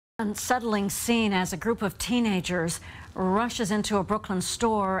Unsettling scene as a group of teenagers rushes into a Brooklyn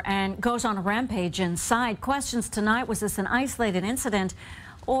store and goes on a rampage inside. Questions tonight, was this an isolated incident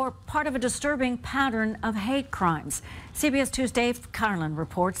or part of a disturbing pattern of hate crimes? CBS 2's Dave Carlin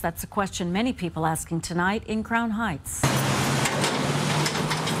reports that's a question many people asking tonight in Crown Heights.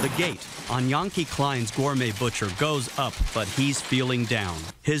 The gate on Yanki Klein's Gourmet Butcher goes up, but he's feeling down.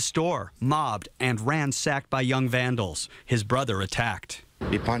 His store mobbed and ransacked by young vandals. His brother attacked.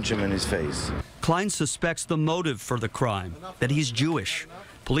 He punched him in his face. Klein suspects the motive for the crime, that he's Jewish.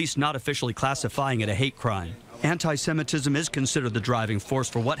 Police not officially classifying it a hate crime. Anti-Semitism is considered the driving force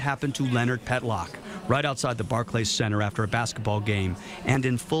for what happened to Leonard Petlock right outside the Barclays Center after a basketball game. And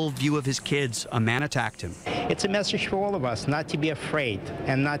in full view of his kids, a man attacked him. It's a message for all of us not to be afraid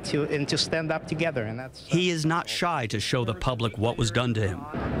and to stand up together. And he is not shy to show the public what was done to him.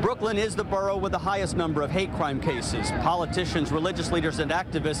 Brooklyn is the borough with the highest number of hate crime cases. Politicians, religious leaders, and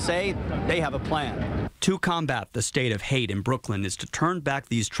activists say they have a plan. To combat the state of hate in Brooklyn is to turn back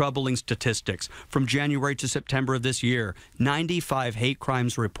these troubling statistics. From January to September of this year, 95 hate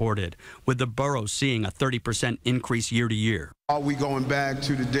crimes reported, with the borough seeing a 30% increase year to year. Are we going back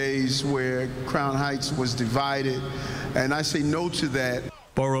to the days where Crown Heights was divided? And I say no to that.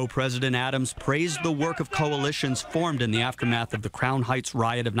 Borough President Adams praised the work of coalitions formed in the aftermath of the Crown Heights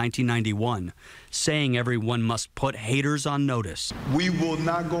riot of 1991, saying everyone must put haters on notice. We will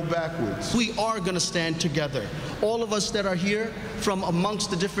not go backwards. We are going to stand together. All of us that are here from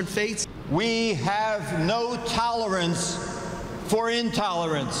amongst the different faiths. We have no tolerance for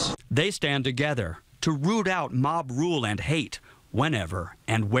intolerance. They stand together to root out mob rule and hate whenever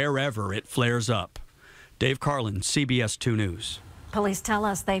and wherever it flares up. Dave Carlin, CBS 2 News. Police tell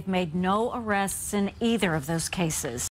us they've made no arrests in either of those cases.